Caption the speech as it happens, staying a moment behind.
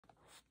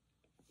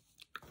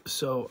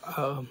So,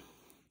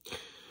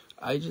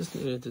 I just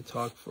needed to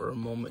talk for a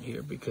moment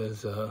here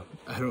because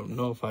I don't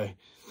know if I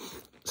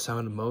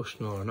sound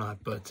emotional or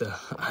not, but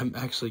I'm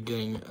actually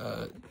getting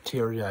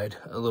teary-eyed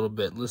a little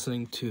bit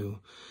listening to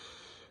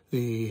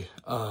the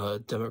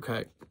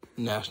Democratic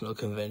National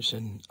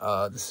Convention.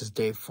 This is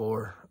day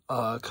 4.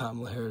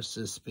 Kamala Harris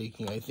is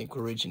speaking. I think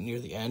we're reaching near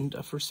the end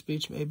of her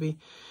speech, maybe.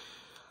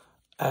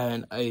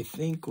 And I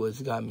think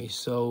what's got me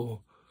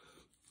so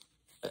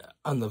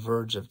on the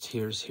verge of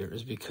tears here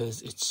is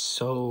because it's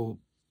so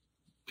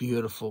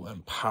beautiful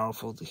and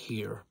powerful to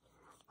hear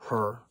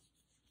her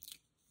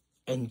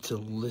and to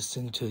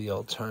listen to the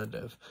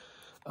alternative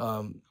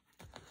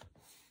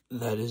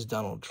that is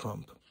Donald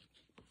Trump.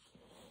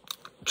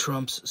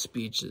 Trump's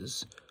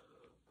speeches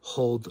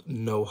hold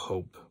no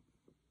hope.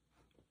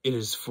 It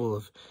is full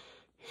of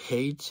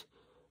hate.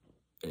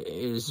 It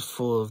is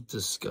full of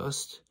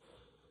disgust.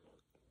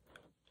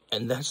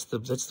 And that's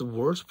the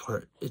worst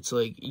part. It's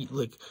like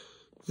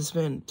this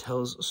man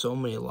tells so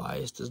many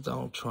lies, does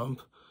Donald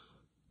Trump,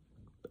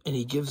 and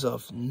he gives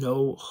off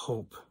no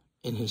hope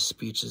in his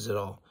speeches at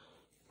all.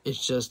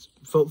 It's just,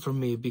 vote for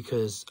me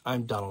because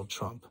I'm Donald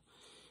Trump.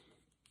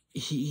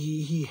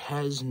 He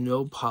has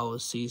no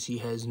policies. He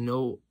has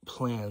no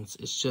plans.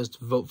 It's just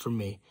vote for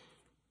me.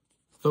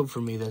 Vote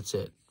for me, that's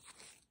it.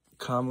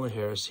 Kamala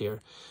Harris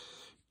here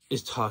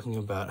is talking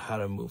about how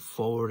to move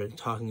forward and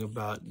talking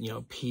about,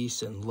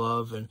 peace and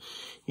love and,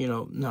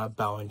 not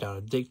bowing down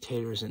to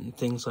dictators and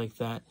things like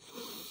that.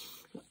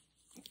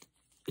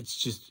 It's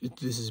just,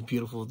 this is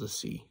beautiful to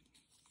see.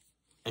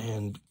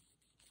 And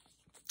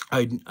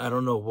I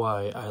don't know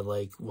why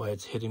why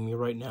it's hitting me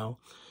right now,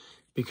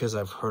 because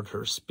I've heard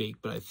her speak,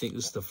 but I think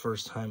this is the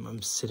first time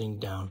I'm sitting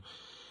down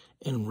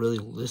and really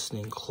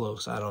listening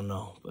close. I don't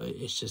know, but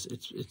it's just,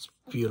 it's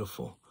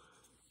beautiful.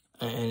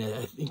 And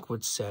I think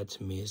what's sad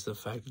to me is the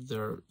fact that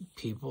there are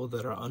people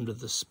that are under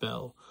the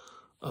spell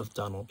of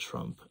Donald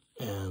Trump.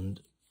 And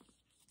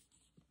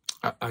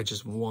I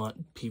just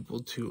want people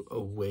to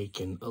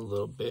awaken a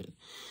little bit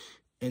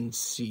and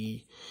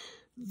see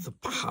the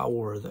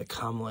power that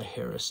Kamala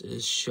Harris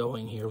is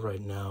showing here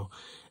right now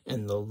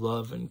and the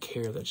love and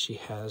care that she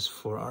has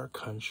for our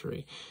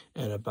country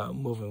and about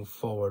moving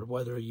forward,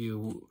 whether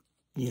you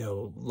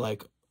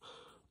like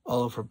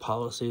all of her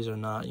policies or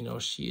not.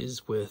 She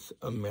is with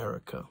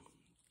America.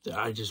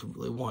 I just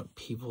really want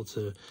people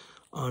to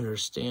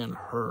understand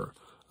her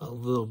a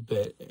little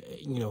bit.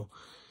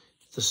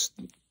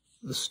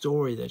 The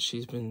story that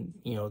she's been,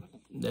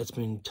 that's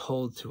been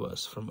told to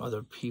us from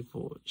other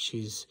people.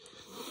 She's,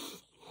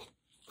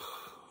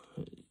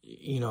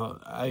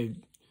 I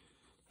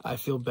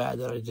feel bad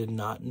that I did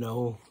not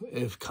know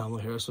if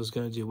Kamala Harris was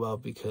going to do well,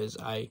 because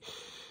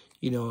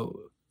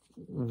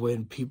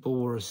when people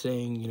were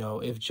saying,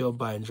 if Joe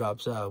Biden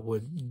drops out,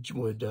 would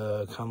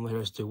Kamala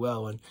Harris do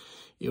well? And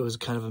it was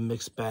kind of a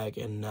mixed bag,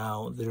 and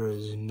now there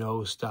is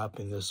no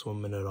stopping this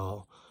woman at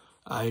all.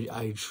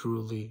 I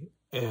truly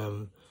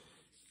am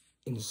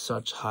in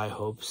such high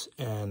hopes,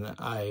 and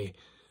I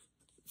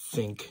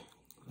think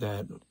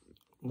that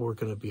we're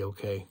going to be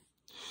okay.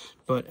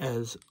 But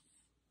as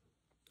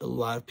a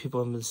lot of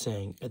people have been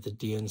saying at the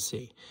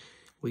DNC,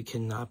 we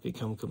cannot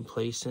become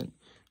complacent.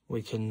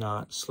 We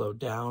cannot slow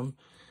down.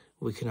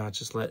 We cannot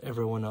just let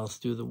everyone else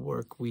do the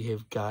work. We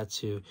have got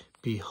to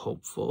be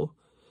hopeful.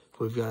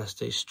 We've got to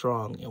stay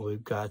strong, and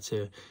we've got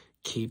to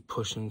keep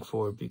pushing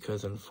forward,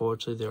 because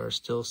unfortunately there are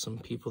still some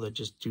people that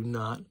just do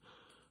not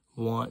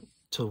want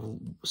to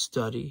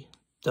study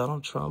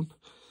Donald Trump.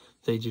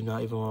 They do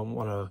not even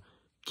want to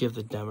give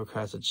the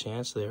Democrats a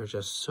chance. They are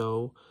just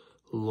so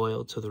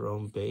loyal to their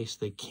own base.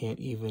 They can't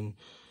even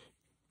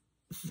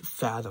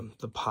fathom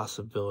the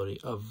possibility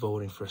of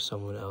voting for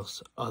someone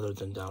else other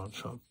than Donald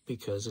Trump,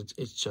 because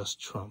it's just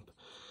Trump.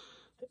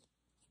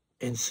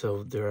 And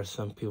so there are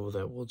some people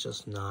that will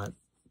just not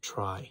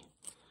try.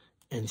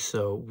 And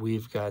so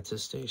we've got to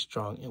stay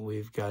strong, and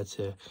we've got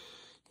to,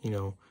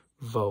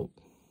 vote.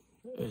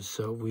 And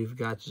so we've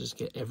got to just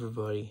get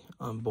everybody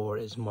on board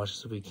as much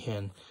as we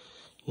can,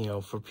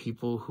 for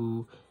people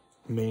who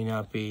may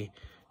not be,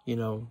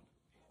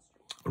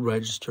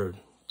 registered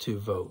to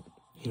vote.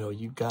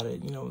 You got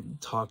to,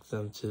 talk to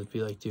them to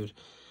be like, dude,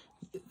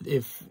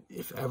 if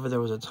ever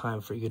there was a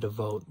time for you to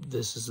vote,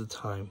 this is the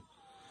time.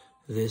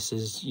 This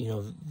is,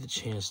 the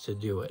chance to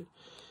do it.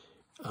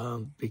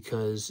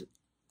 Because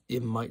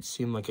it might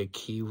seem like a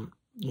key,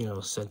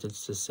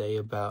 sentence to say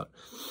about,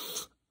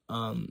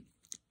 how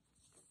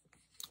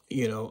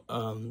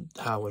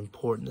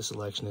important this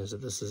election is,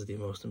 that this is the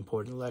most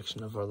important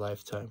election of our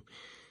lifetime.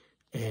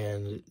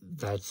 And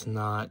that's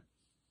not,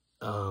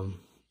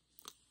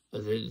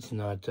 it's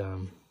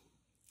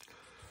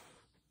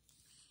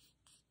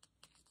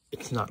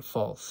not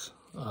false.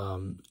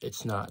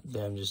 It's not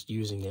them just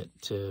using it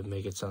to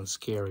make it sound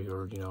scary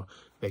or,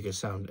 make it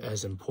sound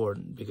as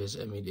important, because,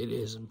 it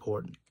is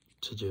important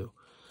to do.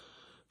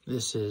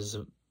 This is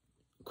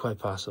quite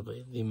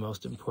possibly the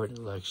most important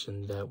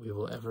election that we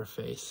will ever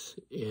face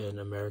in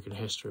American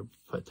history,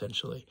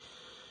 potentially,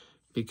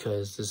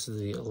 because this is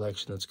the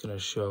election that's going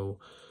to show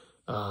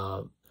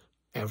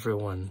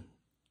everyone,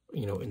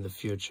 in the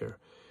future,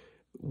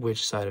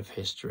 which side of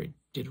history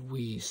did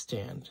we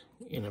stand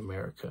in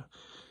America?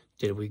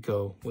 Did we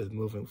go with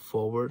moving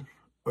forward,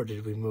 or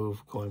did we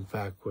move going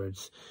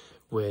backwards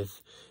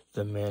with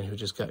the man who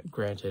just got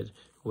granted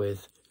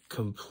with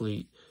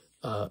complete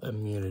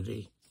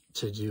immunity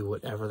to do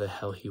whatever the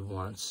hell he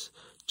wants,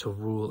 to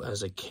rule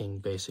as a king,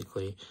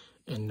 basically,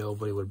 and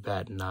nobody would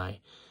bat an eye,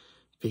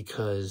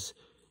 because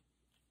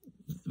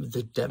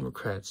the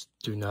Democrats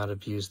do not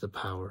abuse the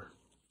power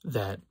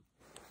that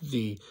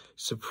the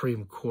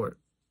Supreme Court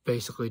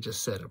basically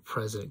just said a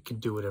president can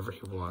do whatever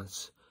he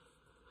wants.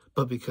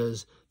 But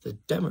because the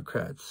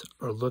Democrats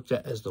are looked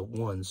at as the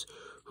ones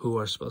who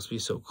are supposed to be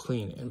so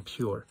clean and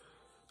pure,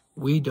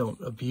 we don't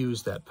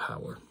abuse that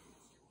power.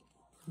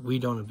 We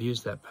don't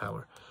abuse that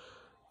power.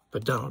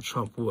 But Donald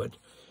Trump would.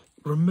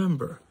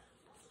 Remember,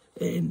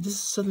 and this is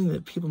something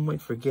that people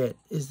might forget,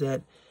 is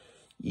that,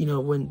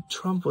 when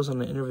Trump was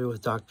on an interview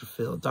with Dr.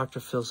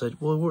 Phil said,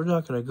 well, we're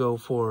not going to go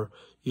for,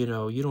 you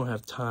don't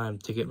have time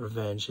to get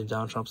revenge. And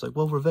Donald Trump's like,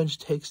 well, revenge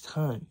takes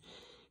time.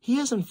 He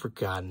hasn't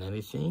forgotten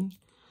anything.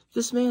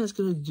 This man is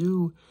going to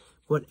do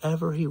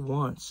whatever he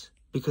wants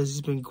because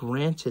he's been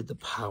granted the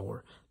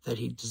power that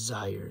he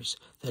desires,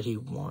 that he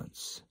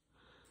wants.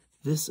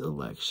 This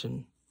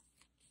election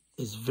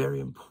is very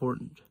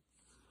important.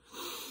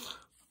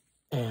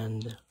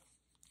 And,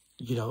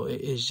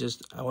 it's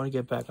just, I want to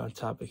get back on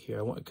topic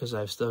here because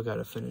I've still got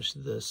to finish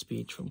the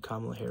speech from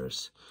Kamala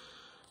Harris.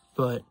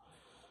 But,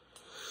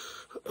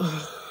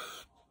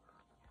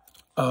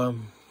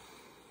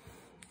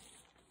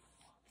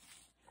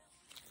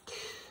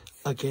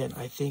 again,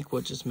 I think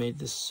what just made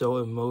this so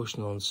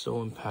emotional and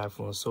so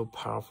impactful and so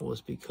powerful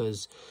is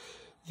because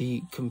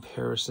the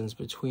comparisons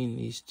between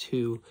these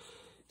two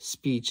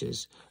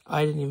speeches.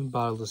 I didn't even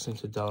bother listening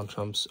to Donald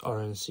Trump's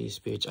RNC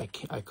speech. I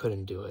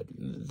couldn't do it.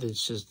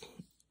 It's just,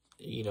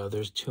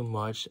 there's too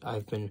much.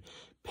 I've been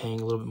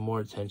paying a little bit more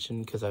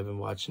attention because I've been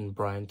watching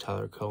Brian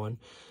Tyler Cohen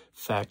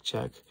fact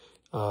check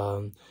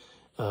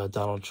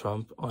Donald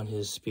Trump on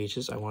his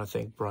speeches. I want to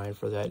thank Brian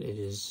for that. It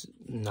is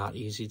not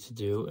easy to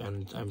do,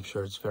 and I'm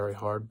sure it's very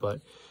hard,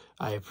 but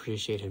I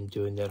appreciate him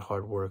doing that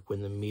hard work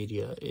when the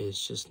media is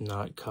just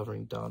not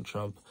covering Donald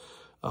Trump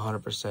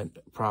 100%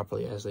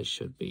 properly as they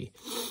should be.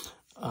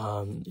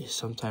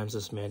 Sometimes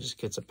this man just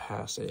gets a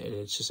pass, and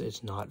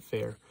it's not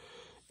fair.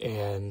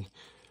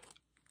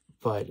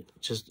 But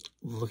just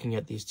looking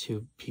at these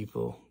two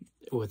people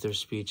with their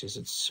speeches,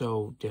 it's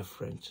so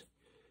different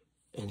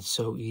and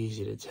so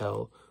easy to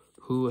tell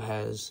who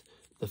has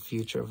the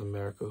future of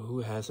America, who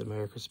has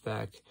America's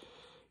back,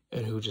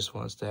 and who just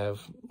wants to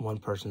have one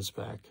person's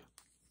back.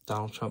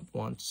 Donald Trump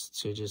wants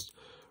to just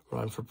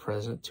run for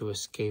president to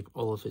escape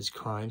all of his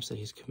crimes that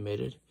he's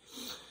committed.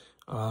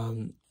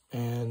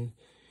 And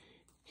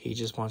he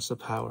just wants the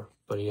power,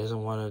 but he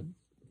doesn't want to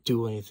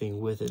do anything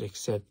with it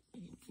except,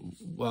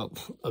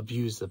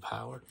 abuse the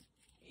power.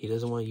 He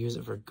doesn't want to use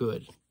it for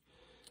good.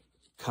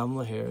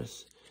 Kamala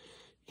Harris,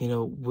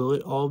 will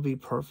it all be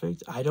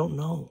perfect? I don't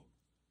know.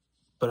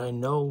 But I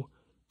know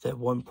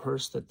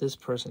that this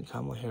person,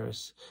 Kamala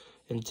Harris,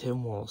 and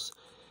Tim Walz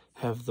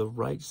have the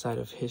right side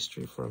of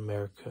history for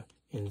America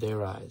in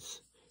their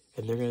eyes.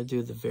 And they're going to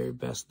do the very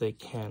best they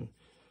can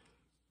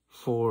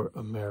for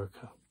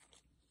America.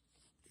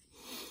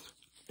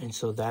 And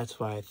so that's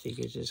why I think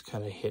it just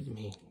kind of hit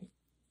me.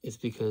 It's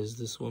because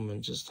this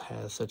woman just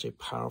has such a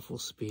powerful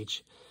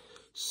speech,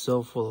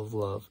 so full of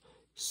love,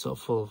 so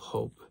full of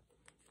hope.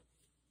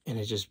 And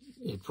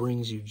it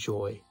brings you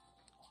joy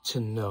to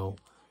know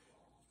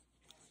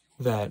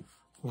that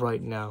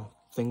right now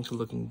things are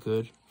looking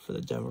good for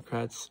the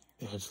Democrats,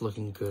 and it's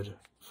looking good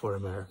for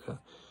America.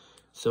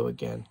 So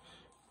again,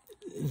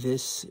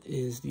 this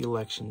is the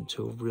election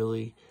to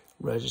really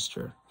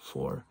register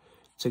for,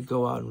 to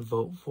go out and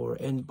vote for.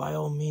 And by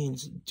all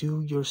means,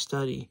 do your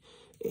study.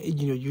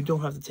 You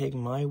don't have to take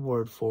my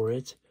word for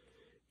it,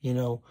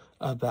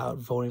 about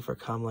voting for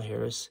Kamala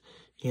Harris.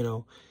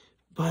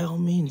 By all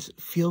means,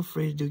 feel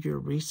free to do your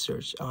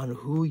research on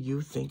who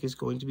you think is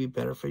going to be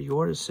better for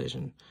your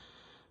decision.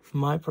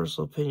 My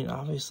personal opinion,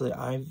 obviously,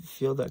 I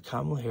feel that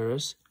Kamala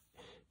Harris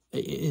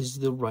is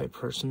the right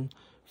person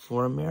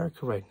for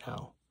America right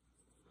now.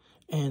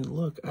 And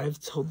look,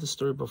 I've told the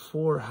story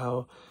before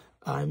how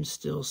I'm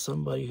still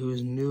somebody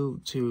who's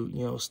new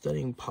to,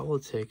 studying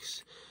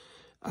politics.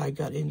 I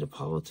got into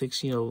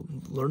politics,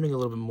 learning a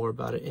little bit more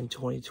about it in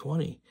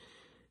 2020.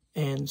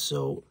 And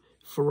so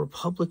for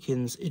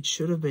Republicans, it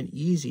should have been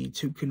easy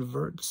to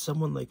convert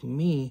someone like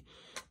me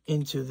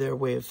into their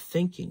way of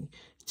thinking,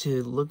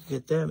 to look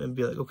at them and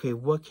be like, okay,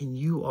 what can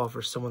you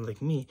offer someone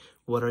like me?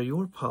 What are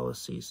your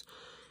policies?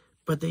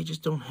 But they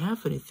just don't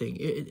have anything.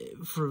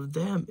 For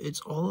them,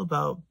 it's all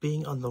about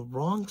being on the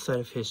wrong side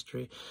of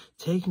history,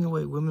 taking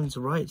away women's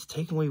rights,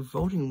 taking away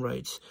voting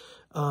rights,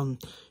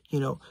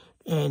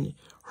 and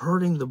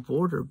hurting the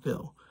border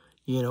bill.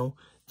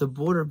 The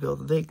border bill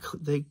that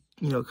they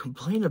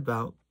complain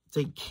about,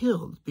 they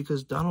killed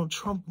because Donald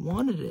Trump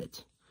wanted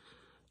it.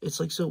 It's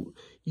like, so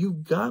you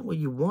got what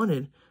you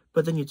wanted,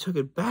 but then you took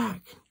it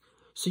back.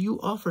 So you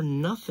offer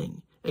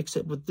nothing.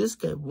 except what this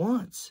guy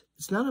wants.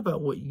 It's not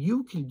about what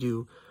you can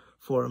do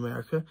for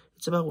America.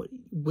 It's about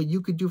what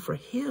you could do for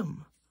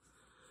him.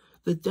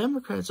 The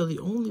Democrats are the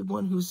only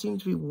one who seem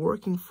to be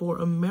working for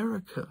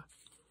America.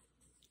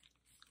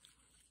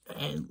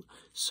 And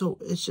so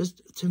it's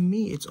just, to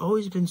me, it's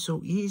always been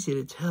so easy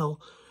to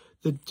tell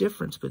the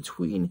difference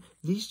between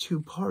these two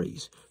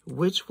parties.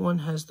 Which one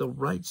has the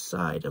right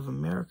side of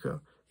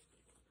America?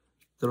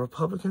 The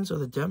Republicans or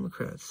the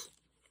Democrats?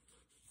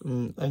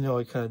 I know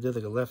I kind of did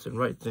like a left and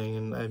right thing,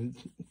 and I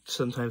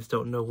sometimes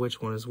don't know which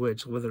one is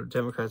which, whether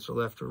Democrats are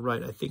left or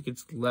right. I think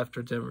it's left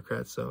or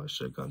Democrats, so I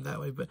should have gone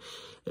that way. But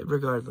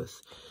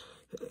regardless,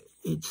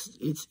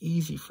 it's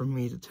easy for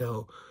me to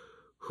tell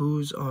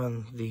who's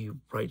on the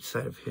right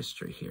side of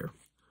history here,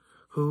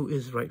 who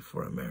is right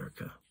for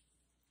America.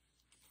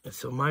 And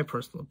so my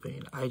personal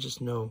opinion, I just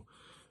know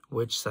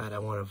which side I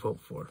want to vote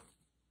for.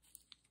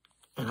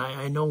 And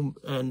I know,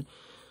 and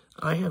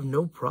I have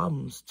no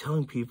problems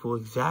telling people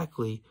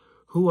exactly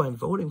who I'm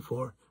voting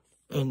for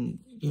and,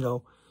 you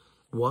know,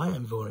 why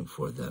I'm voting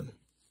for them.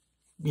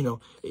 You know,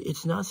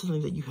 it's not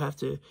something that you have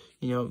to,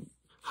 you know,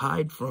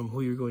 hide from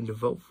who you're going to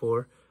vote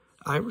for.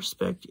 I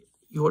respect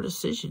your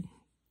decision.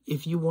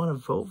 If you want to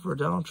vote for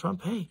Donald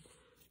Trump, hey,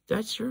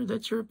 that's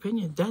your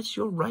opinion. That's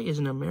your right as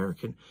an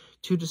American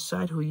to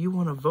decide who you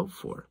want to vote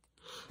for.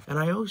 And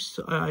I used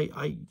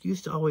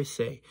to always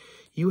say,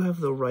 you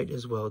have the right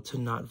as well to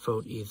not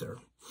vote either.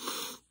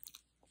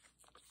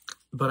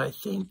 But I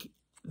think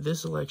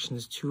this election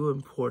is too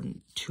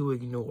important to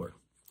ignore.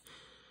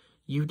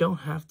 You don't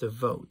have to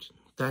vote.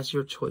 That's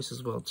your choice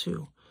as well,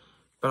 too.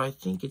 But I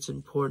think it's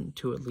important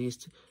to at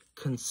least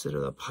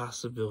consider the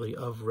possibility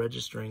of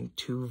registering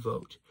to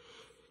vote.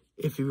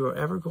 If you are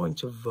ever going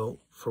to vote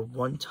for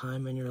one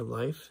time in your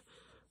life,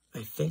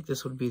 I think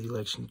this would be the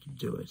election to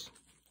do it.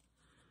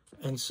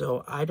 And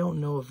so I don't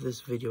know if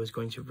this video is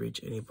going to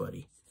reach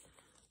anybody,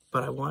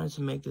 but I wanted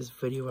to make this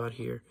video out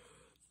here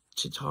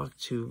to talk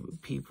to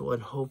people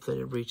and hope that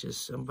it reaches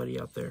somebody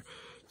out there,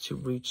 to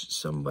reach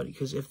somebody.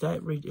 Because if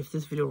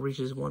this video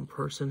reaches one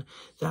person,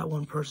 that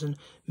one person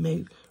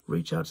may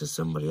reach out to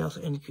somebody else,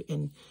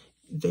 and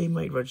they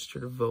might register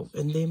to vote,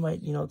 and they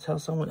might, you know, tell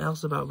someone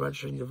else about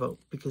registering to vote,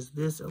 because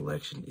this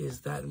election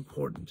is that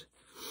important.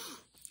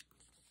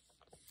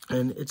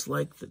 And it's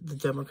like the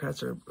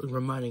Democrats are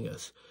reminding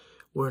us,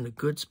 we're in a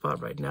good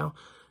spot right now,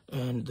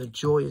 and the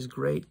joy is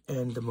great,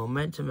 and the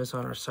momentum is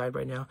on our side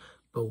right now,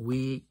 but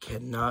we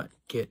cannot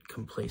get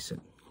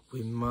complacent.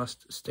 We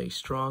must stay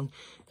strong,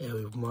 and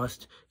we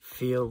must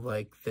feel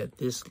like that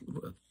this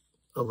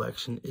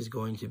election is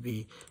going to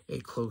be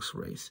a close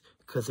race,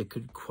 because it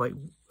could quite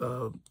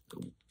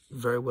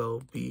very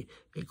well be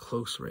a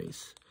close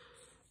race.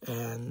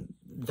 And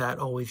that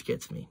always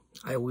gets me.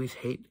 I always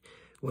hate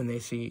when they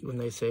say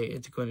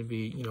it's going to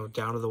be, you know,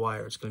 down to the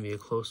wire, it's going to be a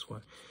close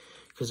one,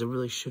 because it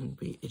really shouldn't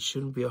be. It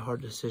shouldn't be a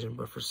hard decision,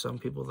 but for some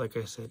people, like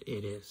I said,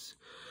 it is.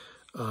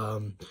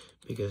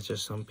 Because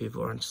just some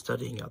people aren't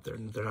studying out there,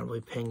 and they're not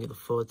really paying the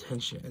full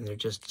attention, and they're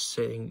just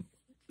saying,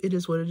 it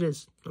is what it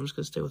is. I'm just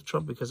going to stay with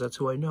Trump because that's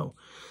who I know.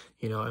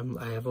 You know,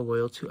 I have a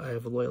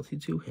loyalty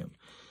to him.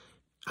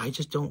 I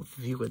just don't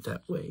view it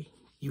that way.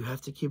 You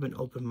have to keep an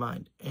open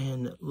mind.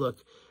 And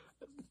look,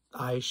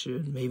 I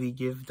should maybe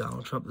give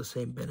Donald Trump the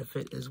same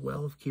benefit as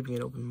well of keeping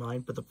an open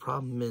mind. But the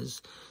problem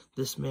is,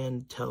 this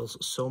man tells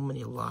so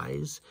many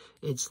lies.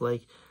 It's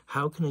like,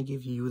 how can I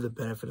give you the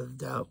benefit of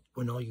the doubt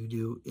when all you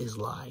do is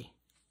lie?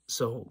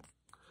 So,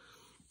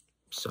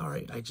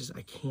 sorry, I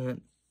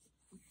can't.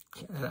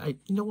 And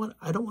you know what?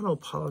 I don't want to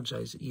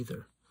apologize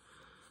either.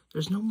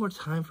 There's no more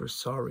time for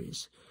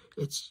sorries.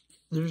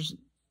 There's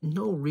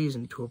no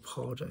reason to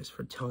apologize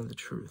for telling the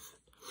truth.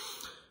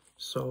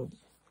 So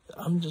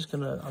I'm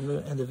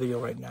gonna end the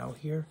video right now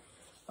here,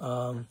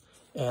 and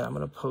I'm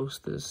gonna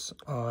post this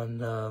on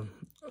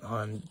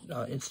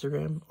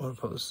Instagram. I'm gonna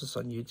post this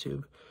on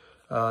YouTube.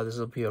 This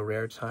will be a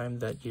rare time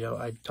that, you know,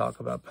 I talk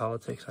about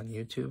politics on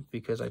YouTube,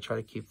 because I try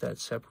to keep that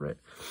separate.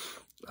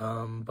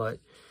 But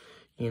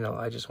you know,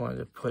 I just wanted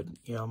to put,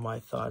 you know, my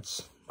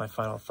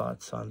final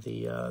thoughts on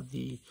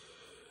the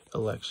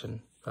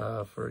election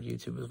for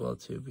YouTube as well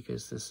too,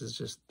 because this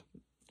is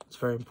it's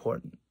very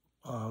important.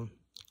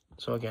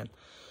 So again,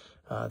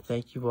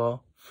 thank you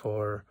all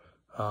for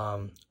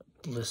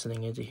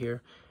listening into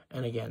here.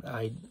 And again,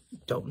 I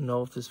don't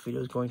know if this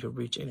video is going to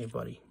reach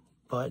anybody,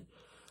 but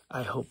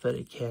I hope that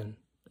it can,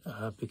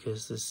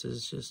 because this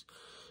is just,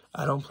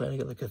 I don't plan to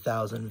get like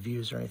 1,000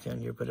 views or anything on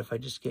here, but if I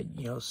just get,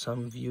 you know,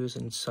 some views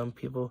and some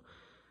people,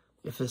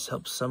 if this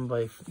helps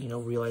somebody, you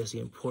know, realize the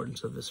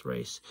importance of this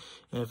race,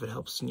 and if it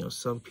helps, you know,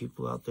 some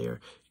people out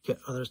there get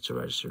others to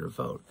register to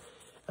vote,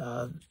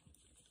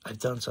 I've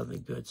done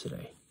something good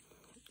today.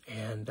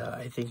 And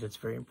I think that's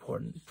very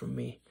important for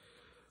me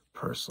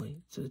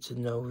personally to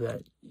know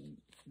that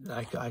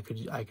I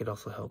could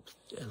also help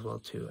as well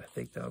too. I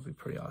think that would be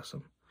pretty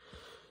awesome.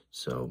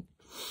 So,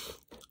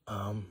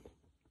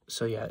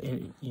 so yeah,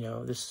 and, you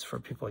know, this is for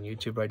people on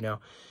YouTube right now.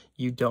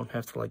 You don't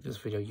have to like this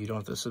video. You don't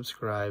have to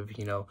subscribe.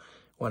 You know,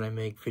 when I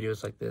make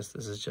videos like this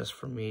is just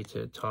for me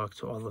to talk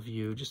to all of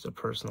you, just a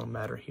personal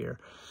matter here.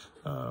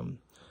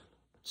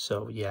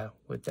 So yeah,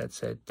 with that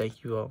said,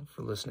 thank you all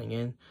for listening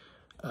in.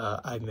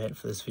 I meant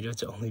for this video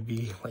to only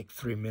be like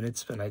 3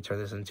 minutes, and I turned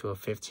this into a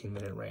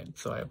 15-minute rant,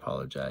 so I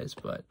apologize,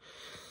 but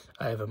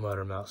I have a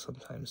motor mouth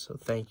sometimes. So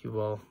thank you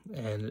all,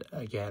 and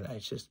again,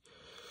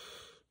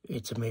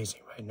 it's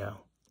amazing right now,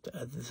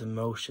 this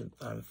emotion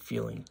that I'm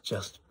feeling,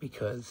 just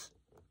because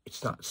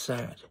it's not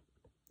sad.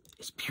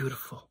 It's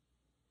beautiful.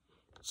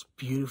 It's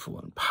beautiful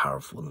and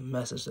powerful, the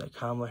message that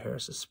Kamala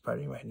Harris is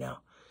spreading right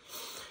now.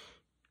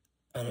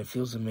 And it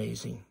feels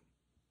amazing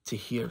to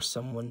hear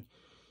someone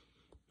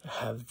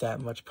have that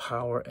much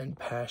power and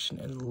passion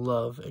and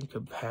love and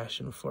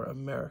compassion for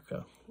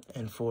America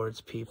and for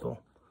its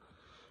people,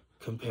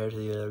 compared to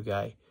the other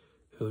guy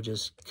who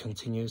just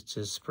continues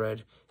to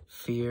spread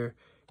fear,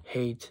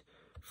 hate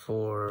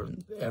for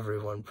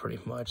everyone pretty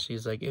much.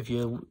 He's like, if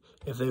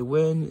they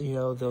win, you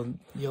know,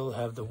 you'll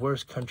have the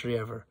worst country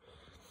ever.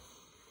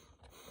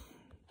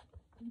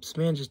 This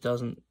man just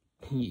doesn't,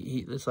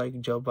 it's like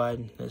Joe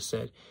Biden has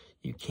said,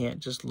 you can't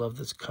just love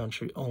this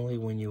country only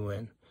when you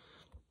win.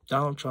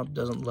 Donald Trump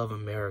doesn't love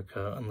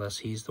America unless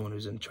he's the one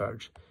who's in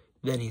charge.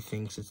 Then he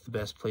thinks it's the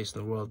best place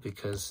in the world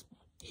because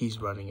he's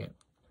running it.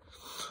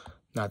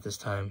 Not this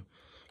time,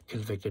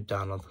 convicted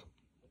Donald.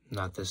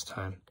 Not this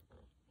time.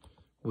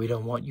 We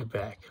don't want you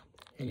back,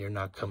 and you're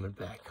not coming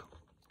back.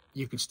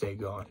 You can stay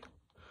gone.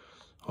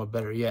 Or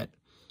better yet,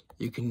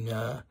 you can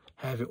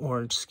have your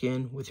orange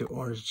skin with your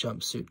orange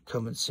jumpsuit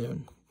coming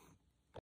soon.